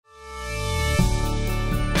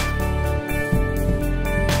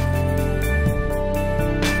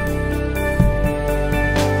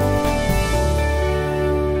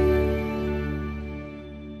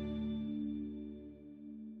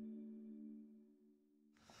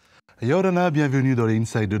Yorana, bienvenue dans les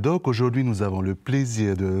InsideTheDoc. Aujourd'hui, nous avons le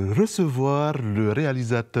plaisir de recevoir le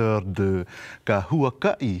réalisateur de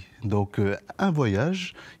Huaka'i, donc un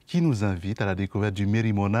voyage qui nous invite à la découverte du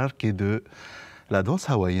Merrie Monarch et de la danse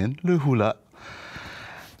hawaïenne, le hula.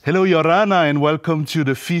 Hello, Yorana, and welcome to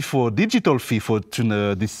the FIFO, digital FIFO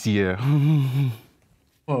this year.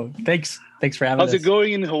 Oh, thanks for having us. How's it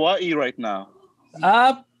going in Hawaii right now?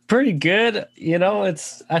 Pretty good. You know,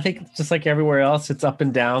 I think just like everywhere else, it's up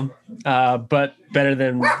and down, but better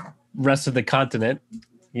than rest of the continent,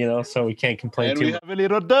 you know, so we can't complain too much. And we have a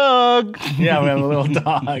little dog. Yeah, we have a little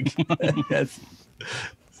dog. Yes.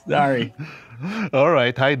 Sorry. All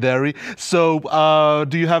right. Hi, Derry. So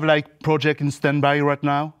do you have like project in standby right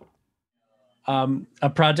now? A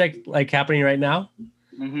project like happening right now?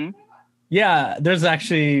 Mm-hmm. Yeah, there's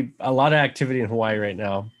actually a lot of activity in Hawaii right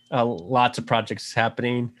now. Lots of projects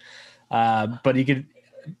happening, but you could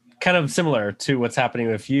kind of similar to what's happening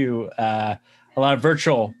with you, a lot of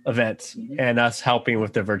virtual events and us helping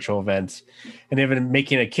with the virtual events and even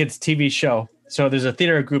making a kids TV show. So there's a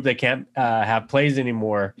theater group that can't have plays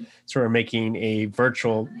anymore. So we're making a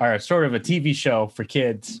virtual or sort of a TV show for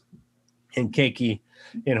kids in Keiki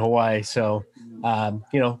in Hawaii. So,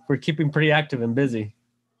 you know, we're keeping pretty active and busy.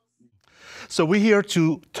 So we're here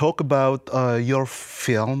to talk about your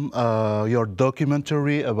film, your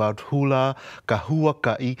documentary about hula,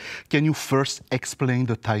 Huaka'i. Can you first explain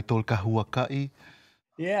the title, Huaka'i?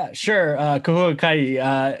 Yeah, sure.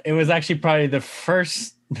 Huaka'i. It was actually probably the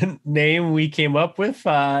first name we came up with,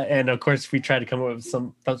 and of course we tried to come up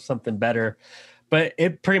with something better. But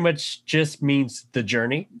it pretty much just means the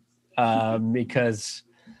journey, because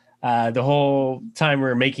the whole time we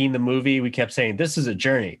were making the movie, we kept saying this is a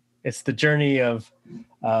journey. It's the journey of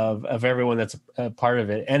everyone that's a part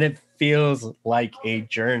of it, and it feels like a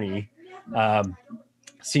journey.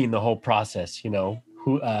 Seeing the whole process, you know,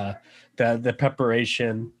 the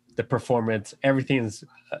preparation, the performance, everything's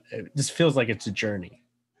it just feels like it's a journey.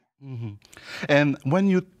 Mm-hmm. And when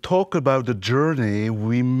you talk about the journey,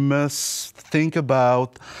 we must think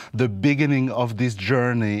about the beginning of this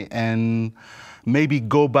journey and maybe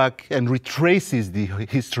go back and retraces the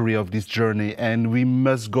history of this journey. And we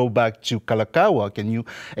must go back to Kalakaua. Can you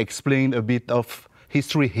explain a bit of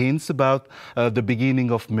history hints about the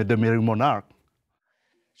beginning of the Merrie Monarch?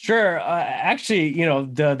 Sure. Actually, you know,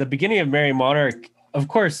 the beginning of Merrie Monarch, of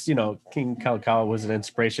course, you know, King Kalakaua was an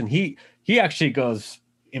inspiration. He actually goes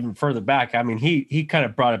even further back. I mean, he kind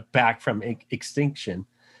of brought it back from extinction,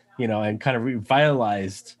 you know, and kind of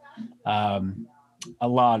revitalized a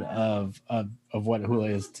lot of what hula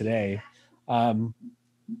is today.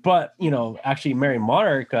 But, you know, actually Merrie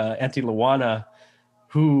Monarch, Auntie Luana,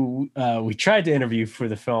 who we tried to interview for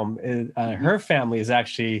the film, her family is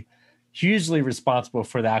actually hugely responsible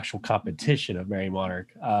for the actual competition of Merrie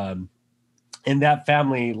Monarch. And that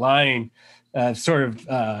family line sort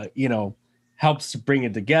of, you know, helps to bring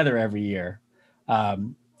it together every year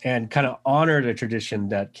and kind of honor the tradition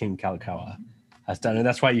that King Kalakaua has done. And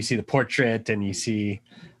that's why you see the portrait and you see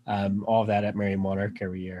all of that at Merrie Monarch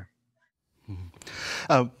every year.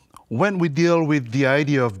 Mm-hmm. When we deal with the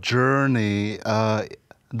idea of journey,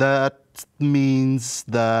 that means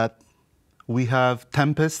that we have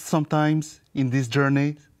tempests sometimes in this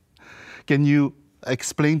journey. Can you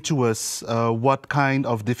explain to us what kind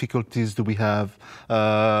of difficulties do we have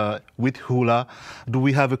with hula? Do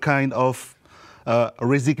we have a kind of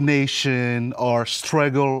resignation or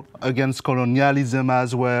struggle against colonialism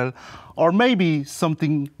as well, or maybe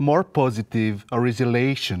something more positive, a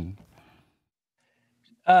resilience?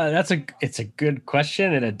 It's a good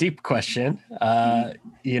question and a deep question,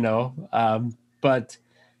 you know, but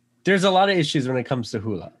there's a lot of issues when it comes to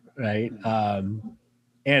hula, right?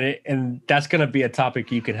 And that's going to be a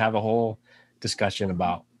topic you could have a whole discussion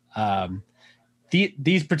about.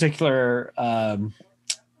 These particular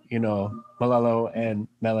you know, Malalo and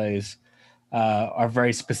Mele's are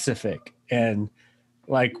very specific. And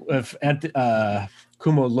like with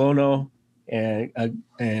Kumu Lono and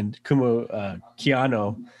Kumu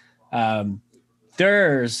Kiano,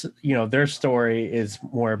 their story is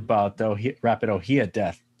more about the rapid ohia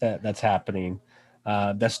death that's happening.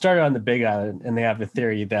 That started on the Big Island, and they have a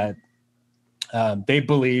theory that they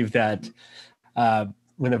believe that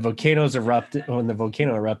when the volcano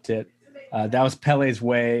erupted, that was Pele's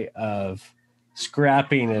way of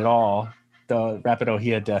scrapping it all, the rapid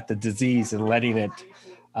ohia death, the disease, and letting it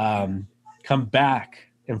come back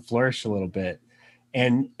and flourish a little bit.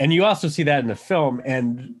 And you also see that in the film,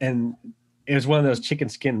 and it was one of those chicken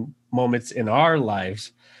skin moments in our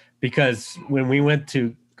lives, because when we went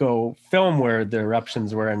to go film where the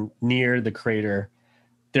eruptions were near the crater,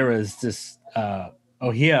 there was this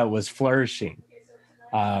Ohia was flourishing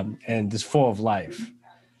and just full of life.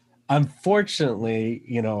 Unfortunately,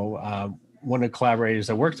 one of the collaborators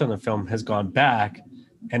that worked on the film has gone back,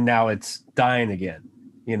 and now it's dying again.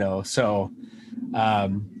 So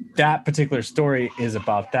that particular story is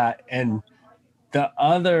about that, and the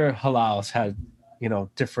other halals had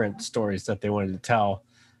different stories that they wanted to tell,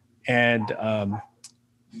 and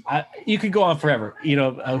you could go on forever.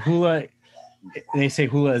 Hula, they say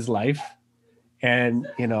hula is life, and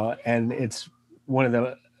and it's one of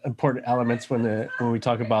the important elements when we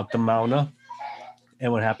talk about the Mauna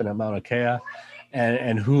and what happened at Mauna Kea,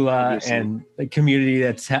 and hula, obviously, and the community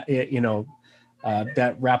that's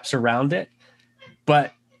that wraps around it.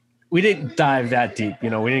 But we didn't dive that deep, we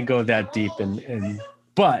didn't go that deep,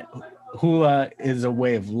 but hula is a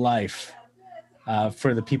way of life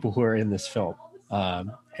for the people who are in this film,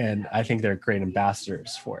 and I think they're great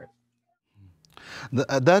ambassadors for it.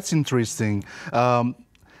 That's interesting.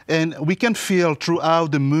 And we can feel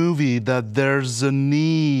throughout the movie that there's a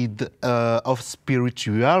need of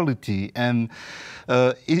spirituality. And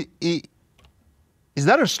is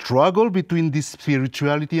that a struggle between this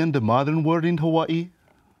spirituality and the modern world in Hawaii?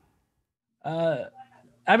 I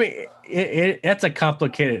mean, that's a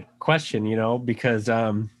complicated question, because,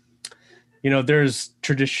 there's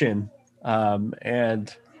tradition,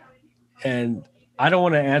 and I don't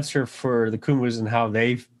want to answer for the Kumus and how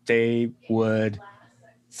they would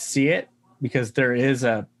see it, because there is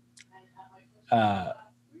from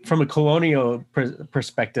a colonial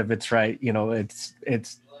perspective, it's right.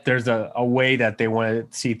 There's a way that they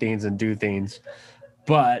want to see things and do things,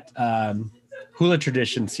 but hula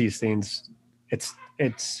tradition sees things.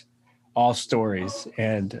 It's all stories,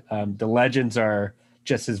 and the legends are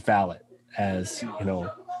just as valid as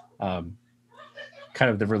kind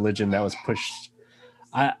of the religion that was pushed.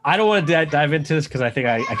 I don't want to dive into this because I think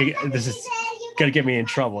I could. This is gonna get me in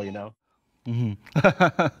trouble, Mm-hmm.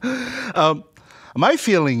 My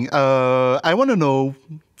feeling, I want to know,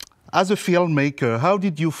 as a filmmaker, how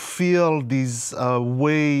did you feel this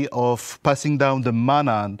way of passing down the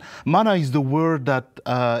mana? Mana is the word that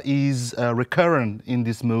is recurrent in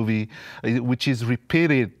this movie, which is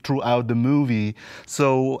repeated throughout the movie.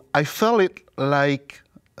 So I felt it like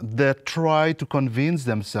they try to convince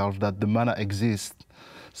themselves that the mana exists.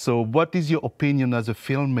 So what is your opinion as a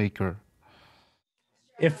filmmaker?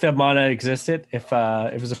 If the mana existed, if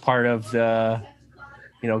it was a part of the,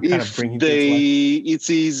 kind if of bringing it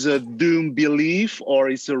is a doom belief or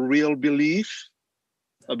it's a real belief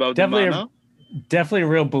about definitely the mana? Definitely a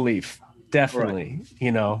real belief. Definitely,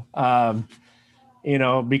 right.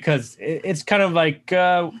 Because it's kind of like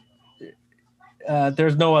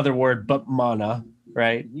there's no other word but mana,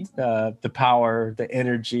 right? The power, the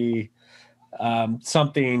energy,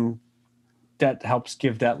 something that helps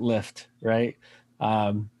give that lift, right?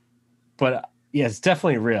 But yeah, it's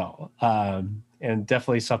definitely real, and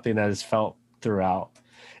definitely something that is felt throughout.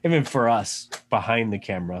 Even for us behind the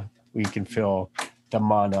camera, we can feel the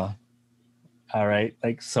mana. All right,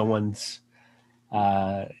 like someone's,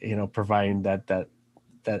 providing that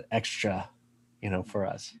extra, for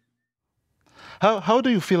us. How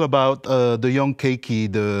do you feel about the young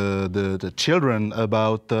keiki, the children,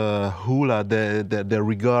 about hula, their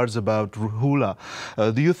regards about hula?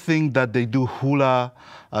 Do you think that they do hula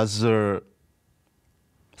as a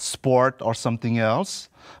sport or something else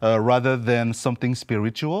rather than something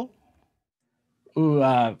spiritual? Ooh,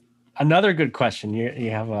 another good question.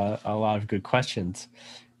 You have a lot of good questions.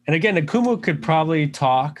 And again, the Kumu could probably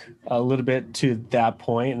talk a little bit to that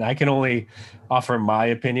point, and I can only offer my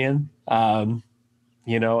opinion. And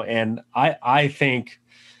I think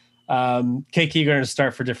keiki are going to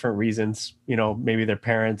start for different reasons. Maybe their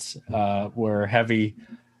parents were heavy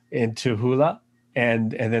into hula,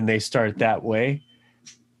 and then they start that way.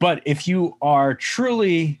 But if you are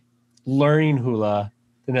truly learning hula,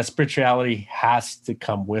 then that spirituality has to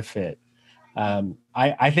come with it.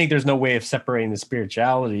 I think there's no way of separating the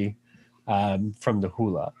spirituality from the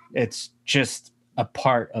hula. It's just a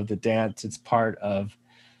part of the dance. It's part of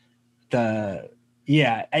the,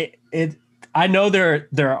 yeah. I know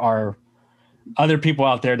there are other people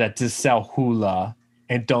out there that just sell hula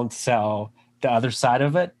and don't sell the other side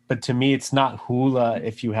of it. But to me, it's not hula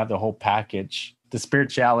if you have the whole package. The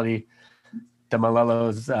spirituality, the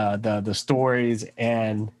malelos, the stories,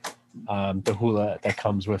 and the hula that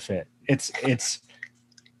comes with it.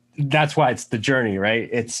 That's why it's the journey, right?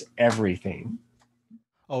 It's everything.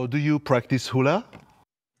 Oh, do you practice hula?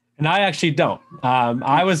 And I actually don't.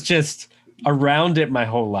 I was just around it my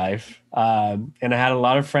whole life, and I had a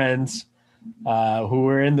lot of friends who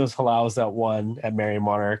were in those halaus that won at Merrie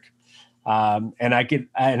Monarch. And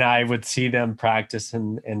I would see them practice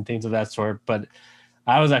and things of that sort. But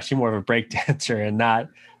I was actually more of a break dancer and not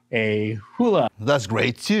a hula. That's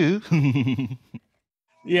great too.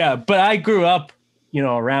 Yeah, but I grew up,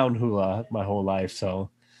 around hula my whole life. So,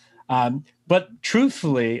 but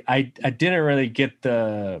truthfully, I didn't really get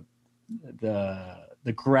the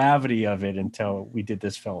gravity of it until we did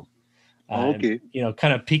this film. Okay. And,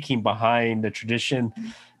 kind of peeking behind the tradition,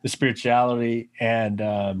 the spirituality, and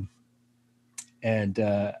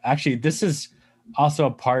actually, this is also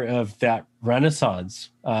a part of that Renaissance,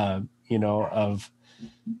 and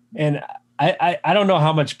I don't know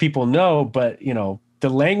how much people know, but the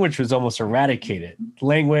language was almost eradicated.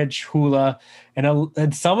 Language, hula,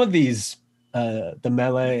 and some of these, the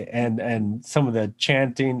mele and some of the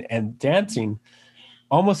chanting and dancing,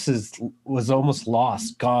 was almost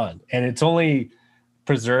lost, gone, and it's only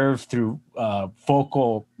preserved through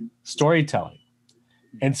vocal storytelling.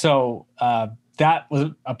 And so that was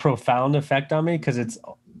a profound effect on me, because it's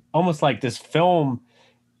almost like this film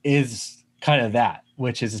is kind of that,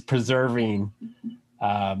 which is preserving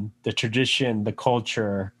the tradition, the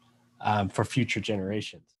culture, for future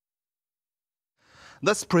generations.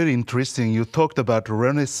 That's pretty interesting. You talked about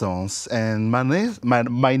Renaissance, and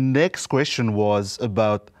my next question was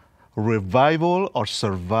about revival or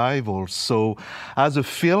survival. So, as a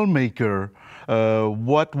filmmaker,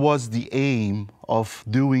 what was the aim of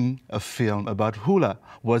doing a film about hula?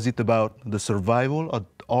 Was it about the survival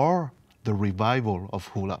or the revival of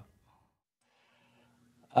hula?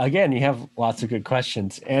 Again, you have lots of good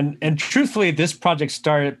questions, and truthfully, this project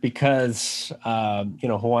started because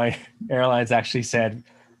Hawaiian Airlines actually said,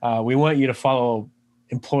 we want you to follow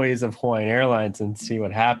employees of Hawaiian Airlines and see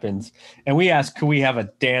what happens. And we asked, could we have a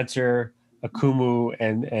dancer, a kumu,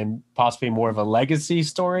 and possibly more of a legacy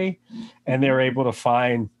story? And they were able to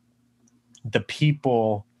find the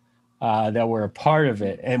people that were a part of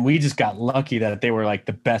it, and we just got lucky that they were like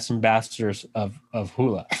the best ambassadors of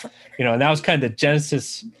hula, and that was kind of the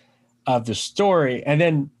genesis of the story. And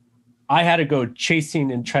then I had to go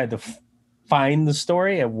chasing and try to find the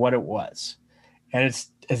story and what it was, and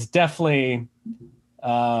it's definitely,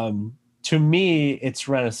 to me, it's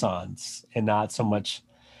Renaissance and not so much,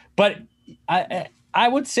 but I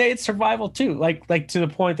would say it's survival too, like to the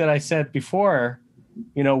point that I said before.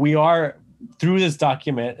 We are, through this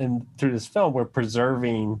document and through this film, we're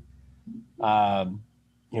preserving,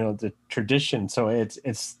 the tradition. So it's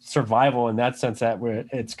survival in that sense, that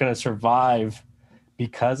it's going to survive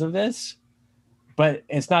because of this. But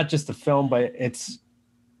it's not just the film, but it's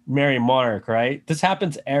Merrie Monarch, right? This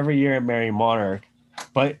happens every year in Merrie Monarch,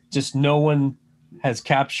 but just no one has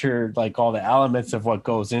captured like all the elements of what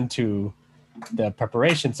goes into the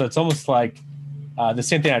preparation. So it's almost like the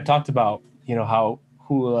same thing I talked about, how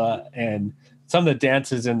hula and some of the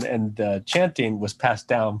dances and the chanting was passed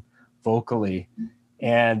down vocally,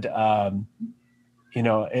 and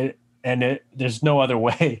there's no other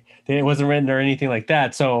way. It wasn't written or anything like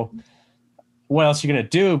that. So what else are you going to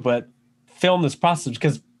do but film this process?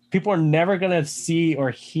 Because people are never going to see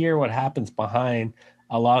or hear what happens behind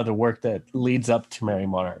a lot of the work that leads up to Merrie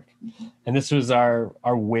Monarch. And this was our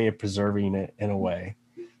way of preserving it in a way,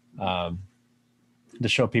 to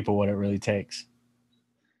show people what it really takes.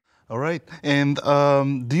 All right. And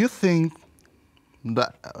do you think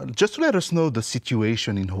that, just to let us know the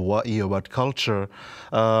situation in Hawaii about culture,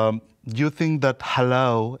 do you think that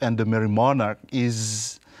Halau and the Merrie Monarch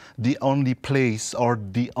is the only place or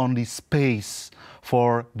the only space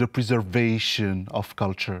for the preservation of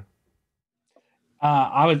culture?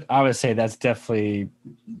 I would say that's definitely.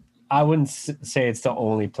 I wouldn't say it's the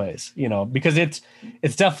only place, because it's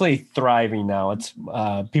definitely thriving now. It's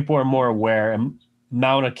people are more aware, and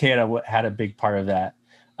Maunakea had a big part of that,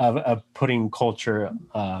 of putting culture,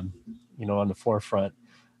 on the forefront,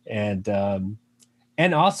 and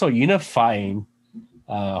also unifying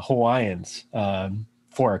Hawaiians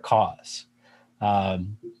for a cause,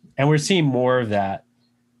 and we're seeing more of that.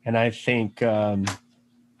 And I think, and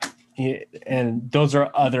those are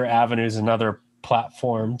other avenues and other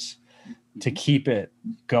platforms to keep it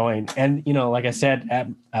going. And like I said,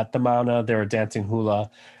 at the Mauna, they were dancing hula.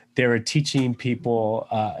 They were teaching people,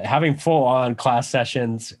 having full-on class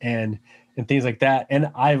sessions and things like that. And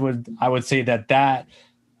I would say that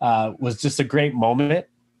was just a great moment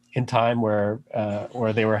in time where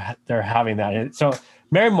they're having that. And so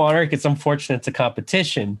Merrie Monarch, it's unfortunate it's a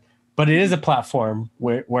competition, but it is a platform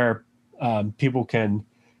where people can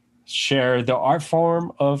share the art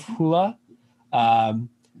form of hula.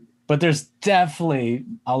 But there's definitely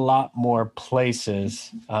a lot more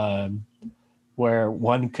places where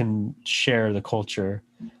one can share the culture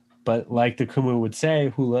but like the Kumu would say,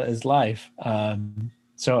 hula is life.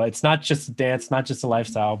 So it's not just a dance, not just a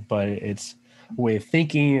lifestyle, but it's a way of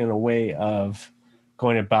thinking and a way of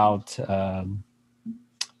going about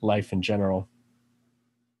life in general.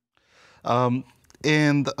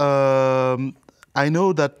 I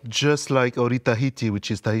know that just like Ori Tahiti,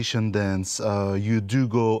 which is Tahitian dance, you do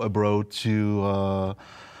go abroad to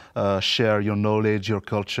share your knowledge, your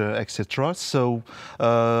culture, etc. So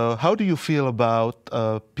how do you feel about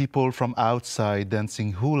people from outside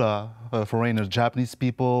dancing hula, foreigners, Japanese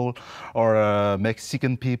people, or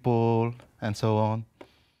Mexican people, and so on?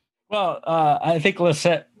 Well, I think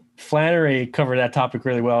Lisette Flannery covered that topic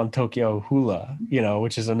really well in Tokyo Hula,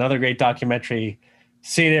 which is another great documentary,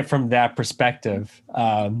 seeing it from that perspective,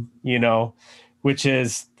 which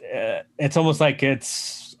is, it's almost like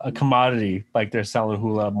it's a commodity, like they're selling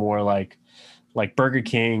hula more like Burger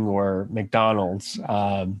King or McDonald's.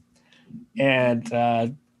 And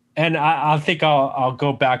I think I'll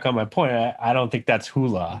go back on my point. I don't think that's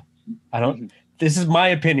hula. This is my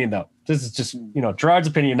opinion though. This is just, Gerard's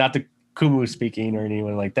opinion, not the Kumu speaking or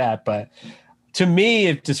anyone like that. But to me,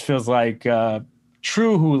 it just feels like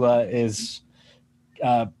true hula is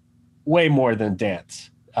way more than dance.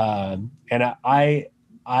 And I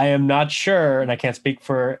am not sure, and I can't speak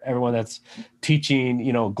for everyone that's teaching,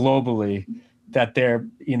 globally, that they're,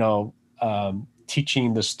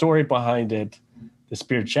 teaching the story behind it, the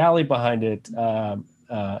spirituality behind it,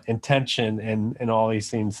 intention, and all these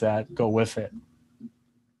things that go with it.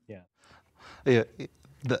 Yeah.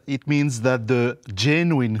 It means that the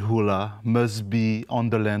genuine hula must be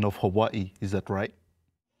on the land of Hawaii. Is that right?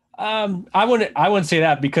 I wouldn't say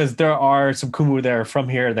that, because there are some kumu that are from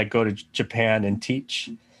here that go to Japan and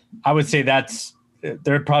teach. I would say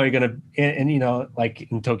they're probably going to, and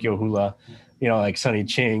like in Tokyo Hula, like Sonny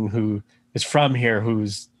Ching, who is from here,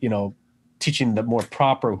 who's teaching the more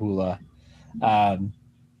proper hula.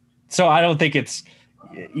 So I don't think it's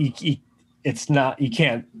not, you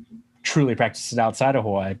can't truly practice it outside of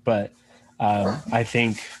Hawaii, but I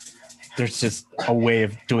think there's just a way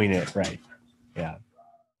of doing it right. Yeah.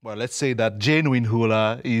 Well, let's say that genuine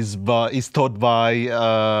hula is taught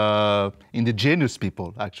by indigenous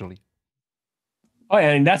people, actually. Oh,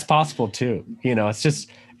 yeah, and that's possible too. It's just,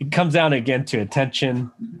 it comes down again to attention,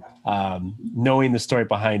 knowing the story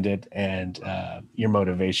behind it, and your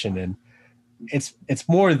motivation. And it's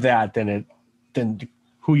more that than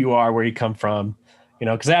who you are, where you come from.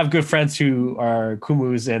 Because I have good friends who are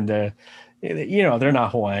kumus, and they're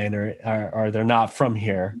not Hawaiian or they're not from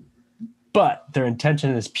here, but their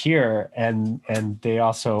intention is pure, and they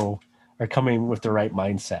also are coming with the right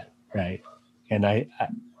mindset, right? And I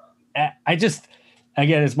just,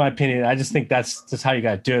 again, it's my opinion, I just think that's just how you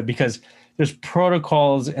got to do it, because there's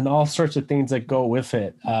protocols and all sorts of things that go with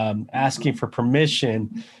it. Asking for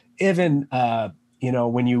permission, even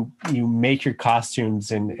when you make your costumes,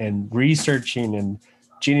 and researching and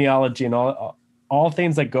genealogy and all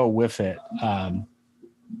things that go with it.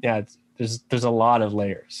 There's a lot of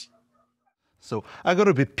layers. So I got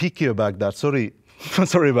a bit picky about that. Sorry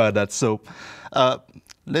about that. So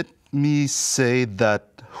let me say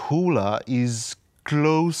that hula is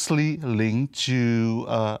closely linked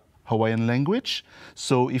to Hawaiian language.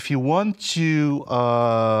 So if you want to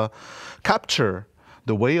capture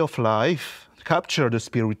the way of life, capture the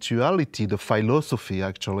spirituality, the philosophy,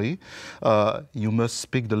 actually, you must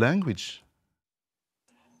speak the language.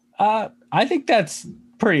 I think that's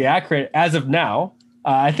pretty accurate as of now.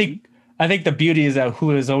 I think the beauty is that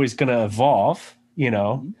hula is always going to evolve.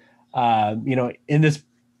 In this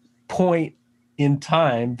point in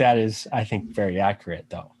time, that is, I think, very accurate,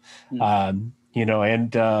 though. Because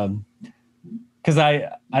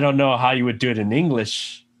I don't know how you would do it in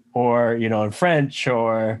English, or in French,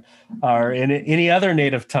 or in any other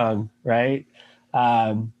native tongue, right?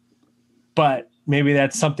 But maybe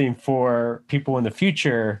that's something for people in the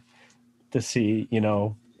future to see,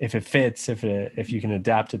 if it fits, if you can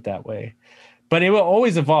adapt it that way. But it will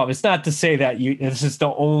always evolve. It's not to say that this is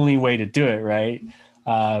the only way to do it, right?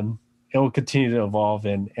 It will continue to evolve,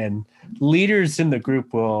 and leaders in the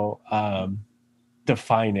group will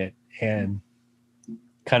define it and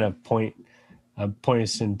kind of point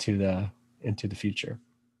us into the future.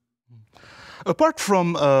 Apart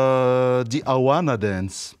from the Awana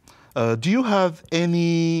dance, do you have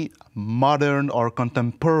any modern or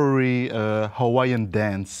contemporary Hawaiian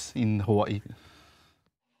dance in Hawaii?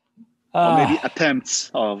 Or maybe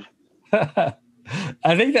attempts of.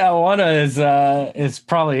 I think that Awana is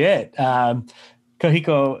probably it.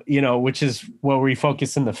 Kahiko, which is what we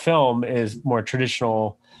focus in the film, is more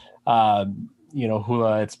traditional.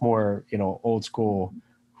 Hula. It's more old school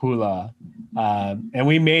hula, and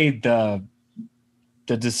we made the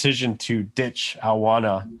decision to ditch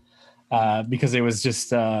Awana because it was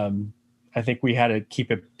just I think we had to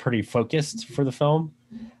keep it pretty focused for the film.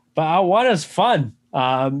 But Awana's fun,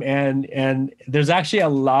 and there's actually a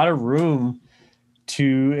lot of room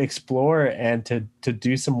to explore and to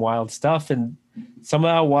do some wild stuff. And some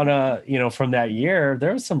of Awana, from that year,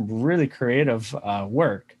 there was some really creative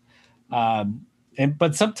work.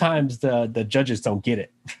 But sometimes the judges don't get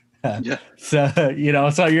it. Yeah. So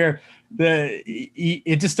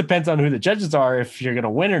it just depends on who the judges are if you're going to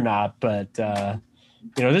win or not. But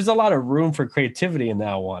there's a lot of room for creativity in the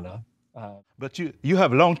Awana. But you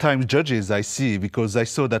have long-time judges, I see, because I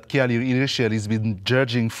saw that Kiali Irishel has been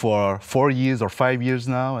judging for 4 years or 5 years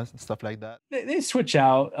now, and stuff like that. They switch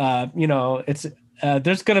out. It's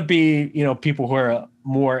there's going to be people who are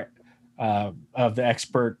more of the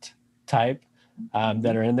expert type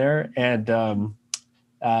that are in there. And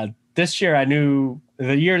this year,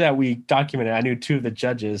 the year that we documented, I knew 2 of the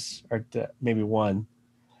judges, or maybe 1.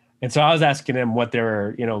 And so I was asking them what they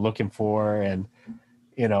were looking for, and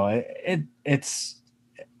I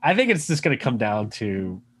think it's just going to come down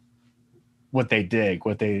to what they dig,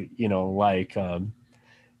 what they, like.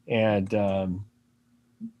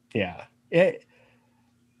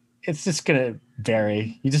 It's just going to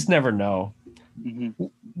vary. You just never know,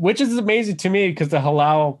 which is amazing to me because the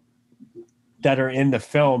halal that are in the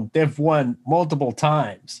film, they've won multiple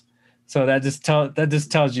times. So that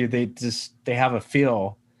just tells you they have a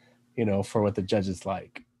feel, for what the judges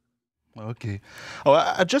like. Okay.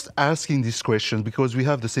 I'm just asking this question because we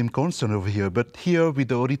have the same concern over here. But here with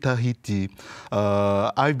the Ori Tahiti,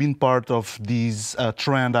 I've been part of this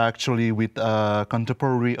trend actually with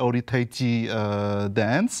contemporary Ori Tahiti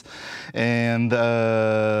dance. And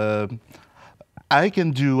I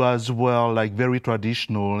can do as well like very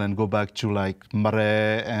traditional and go back to like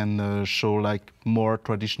mare and show like more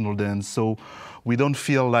traditional dance. So we don't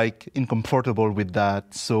feel like uncomfortable with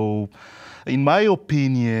that. So in my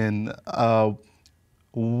opinion, the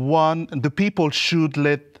people should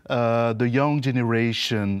let the young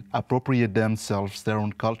generation appropriate themselves, their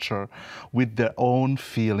own culture, with their own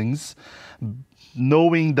feelings,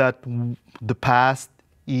 knowing that the past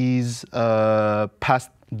is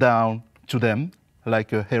passed down to them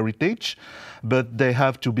like a heritage, but they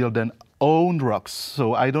have to build their own rocks.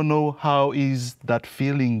 So I don't know how is that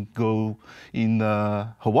feeling go in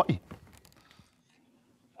Hawaii.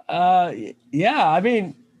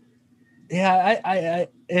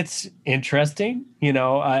 It's interesting.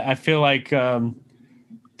 I feel like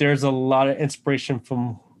there's a lot of inspiration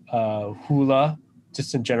from hula,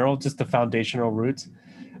 just in general, just the foundational roots.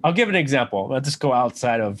 I'll give an example. I'll just go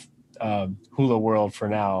outside of hula world for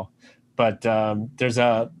now. But there's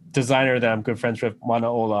a designer that I'm good friends with,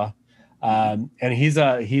 Moana'ura, and he's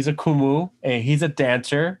a kumu, and he's a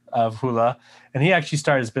dancer of hula, and he actually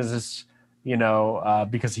started his business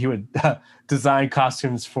because he would design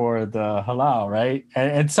costumes for the halal, right?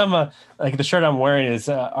 And some like the shirt I'm wearing is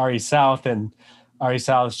Ari South, and Ari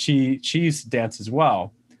South, she used to dance as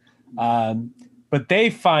well. But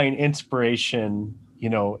they find inspiration,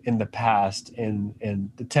 in the past in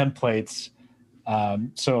the templates.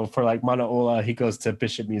 So for like Moana'ura, he goes to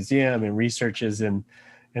Bishop Museum and researches and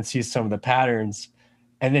sees some of the patterns,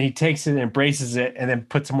 and then he takes it, embraces it, and then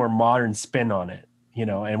puts a more modern spin on it.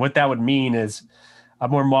 And what that would mean is a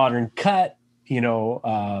more modern cut,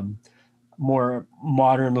 more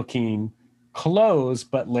modern looking clothes,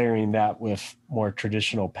 but layering that with more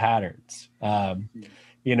traditional patterns,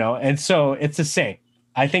 and so it's the same.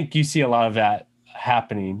 I think you see a lot of that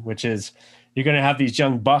happening, which is you're going to have these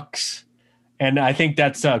young bucks. And I think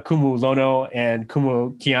that's Kumu Lono and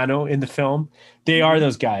Kumu Keanu in the film. They are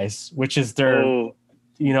those guys, which is they are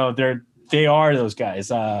those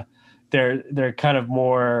guys. They're kind of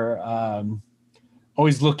more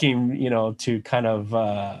always looking, to kind of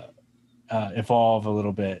evolve a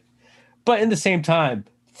little bit, but in the same time,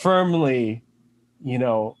 firmly,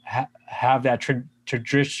 have that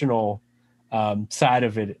traditional side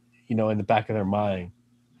of it, in the back of their mind.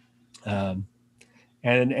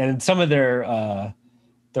 And some of their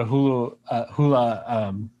the hula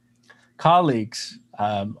colleagues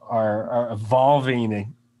are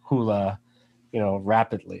evolving hula,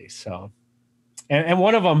 rapidly. So, and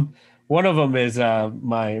one of them is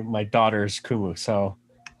my daughter's kumu. So,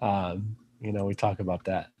 we talk about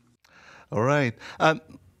that. All right.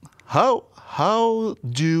 How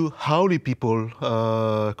do Haole people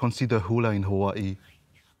consider hula in Hawaii?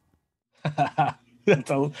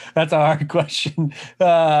 That's a hard question.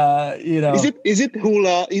 Is it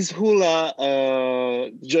hula? Is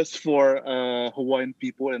hula just for Hawaiian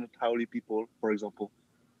people and not Haole people, for example?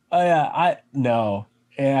 Oh yeah, no.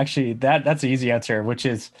 Actually, that's the easy answer, which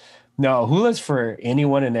is no. Hula's for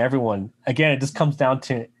anyone and everyone. Again, it just comes down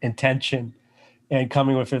to intention and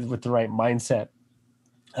coming with it with the right mindset.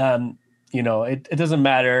 It doesn't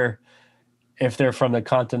matter if they're from the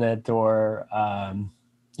continent or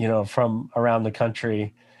from around the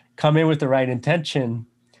country. Come in with the right intention.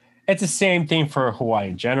 It's the same thing for Hawaii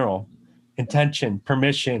in general. Intention,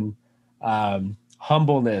 permission,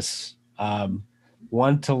 humbleness,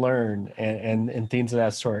 want to learn, and things of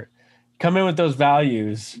that sort. Come in with those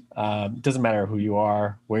values. Doesn't matter who you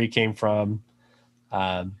are, where you came from.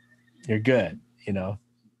 You're good,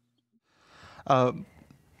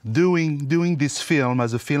 Doing this film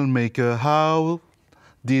as a filmmaker, how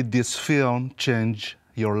did this film change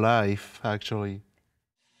your life, actually?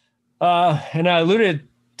 And I alluded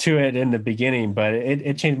to it in the beginning, but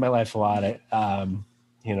it changed my life a lot.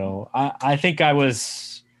 I think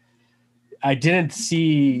I didn't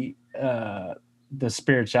see the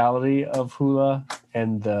spirituality of hula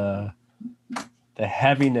and the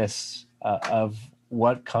heaviness of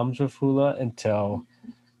what comes with hula until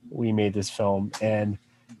we made this film. And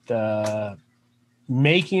the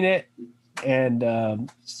making it and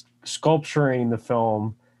sculpturing the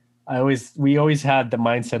film, we always had the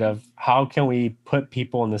mindset of how can we put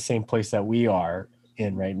people in the same place that we are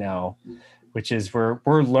in right now, which is we're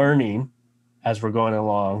learning as we're going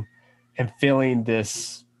along and feeling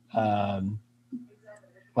this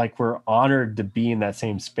like we're honored to be in that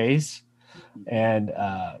same space and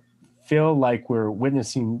feel like we're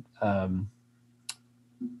witnessing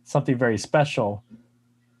something very special.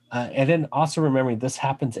 And then also remembering this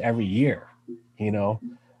happens every year,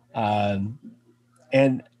 and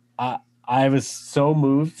I was so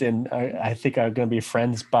moved, and I think I'm going to be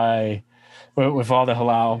friends with all the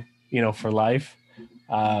halal, for life.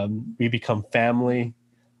 We become family,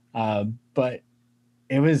 but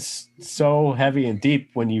it was so heavy and deep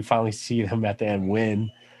when you finally see them at the end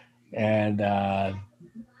win, and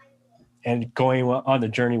going on the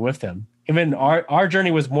journey with them. Even our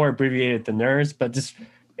journey was more abbreviated than theirs, but just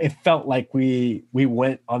it felt like we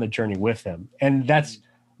went on the journey with them, and that's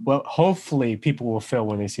what hopefully people will feel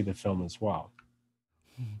when they see the film as well.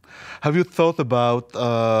 Have you thought about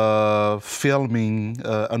filming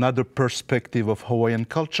another perspective of Hawaiian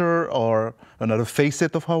culture or another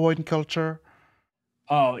facet of Hawaiian culture?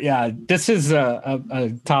 Oh yeah, this is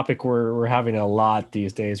a topic we're having a lot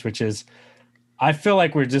these days, which is I feel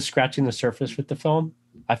like we're just scratching the surface with the film.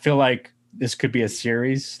 I feel like this could be a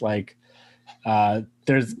series. Like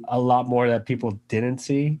there's a lot more that people didn't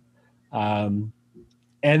see.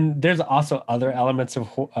 And there's also other elements of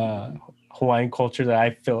Hawaiian culture that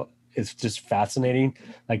I feel is just fascinating,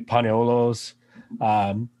 like paneolos.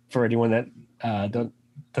 For anyone that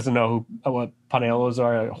doesn't know what paneolos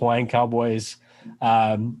are, Hawaiian cowboys,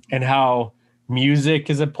 and how music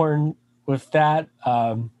is important with that.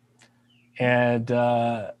 And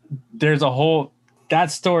there's a whole,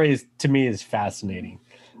 that story to me is fascinating.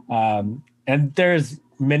 And there's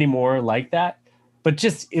many more like that, but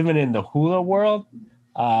just even in the hula world,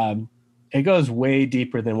 it goes way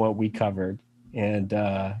deeper than what we covered. And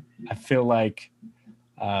I feel like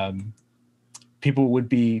people would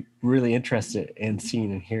be really interested in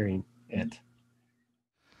seeing and hearing it.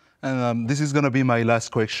 And this is going to be my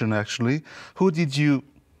last question, actually. Who did you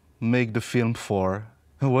make the film for?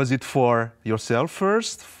 Was it for yourself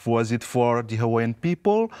first? Was it for the Hawaiian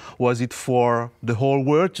people? Was it for the whole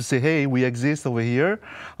world to say, hey, we exist over here?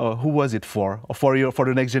 Who was it for? Or for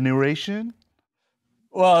the next generation?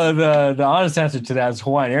 Well, the honest answer to that is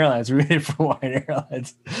Hawaiian Airlines. We made it for Hawaiian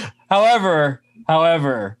Airlines. However,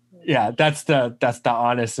 yeah, that's the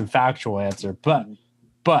honest and factual answer. But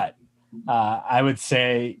I would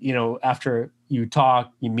say, after you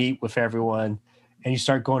talk, you meet with everyone, and you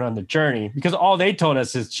start going on the journey, because all they told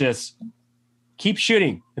us is just keep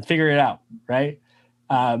shooting and figure it out, right?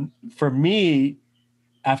 For me,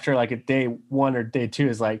 after like a day one or day two,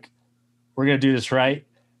 is like, we're gonna do this right.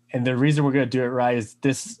 And the reason we're going to do it right is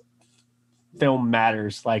this film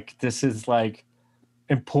matters. Like, this is like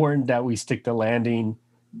important that we stick the landing,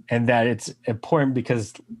 and that it's important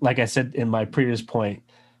because, like I said in my previous point,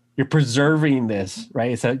 you're preserving this,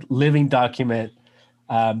 right? It's a living document.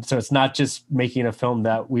 So it's not just making a film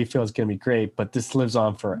that we feel is going to be great, but this lives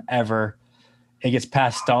on forever. It gets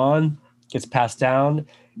passed on, gets passed down.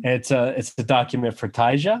 And it's a document for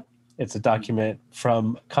Taija. It's a document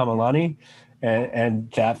from Kamalani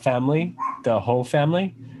and that family, the whole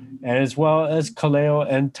family, and as well as Kaleo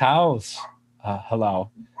and Tao's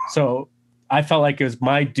halal. So I felt like it was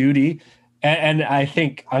my duty And I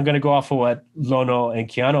think I'm gonna go off of what Lono and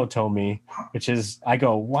Keanu told me, which is I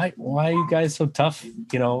go, why are you guys so tough?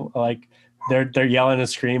 You know, like they're yelling and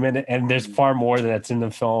screaming, and there's far more that's in the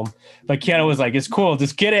film. But Keanu was like, it's cool,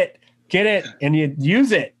 just get it, and you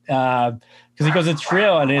use it. Because he goes, it's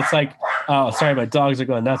real, and it's like, oh, sorry, my dogs are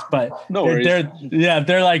going nuts, but No worries.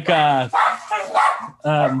 they're like,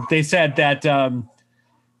 they said that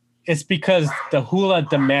it's because the hula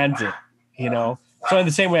demands it, you know. So in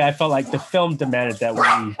the same way, I felt like the film demanded that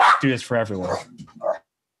we do this for everyone.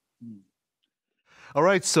 All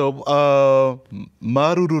right, so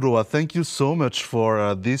Moana'ura, thank you so much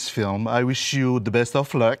for this film. I wish you the best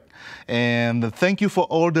of luck, and thank you for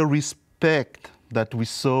all the respect that we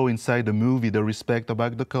saw inside the movie, the respect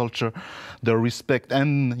about the culture, the respect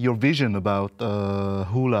and your vision about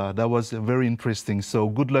hula. That was very interesting. So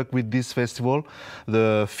good luck with this festival,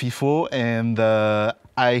 the FIFO, and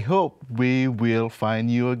I hope we will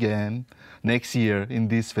find you again next year in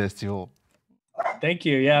this festival. Thank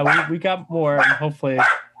you. Yeah, we got more, and hopefully,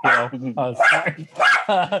 you know, sorry.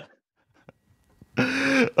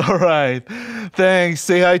 All right. Thanks.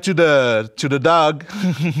 Say hi to the dog.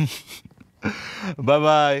 Bye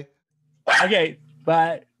bye. OK,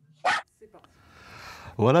 bye.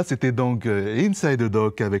 Voilà, c'était donc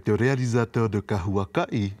InsideTheDoc avec le réalisateur de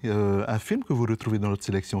Huaka'i, un film que vous retrouvez dans notre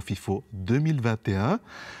sélection FIFO 2021.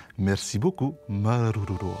 Merci beaucoup,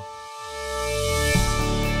 Moana'ura.